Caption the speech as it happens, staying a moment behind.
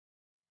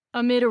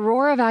Amid a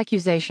roar of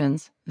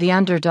accusations, the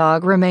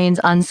Underdog remains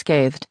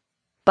unscathed.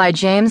 By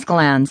James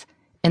Glanz,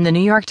 in the New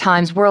York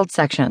Times World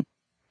section.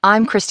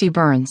 I'm Christy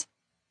Burns.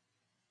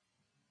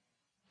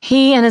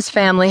 He and his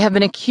family have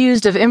been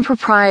accused of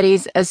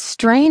improprieties as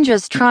strange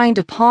as trying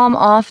to palm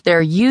off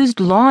their used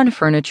lawn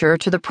furniture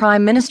to the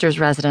Prime Minister's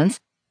residence,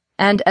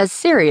 and as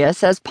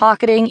serious as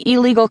pocketing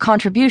illegal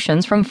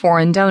contributions from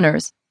foreign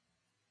donors.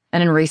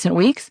 And in recent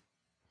weeks,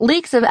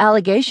 leaks of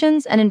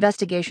allegations and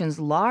investigations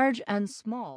large and small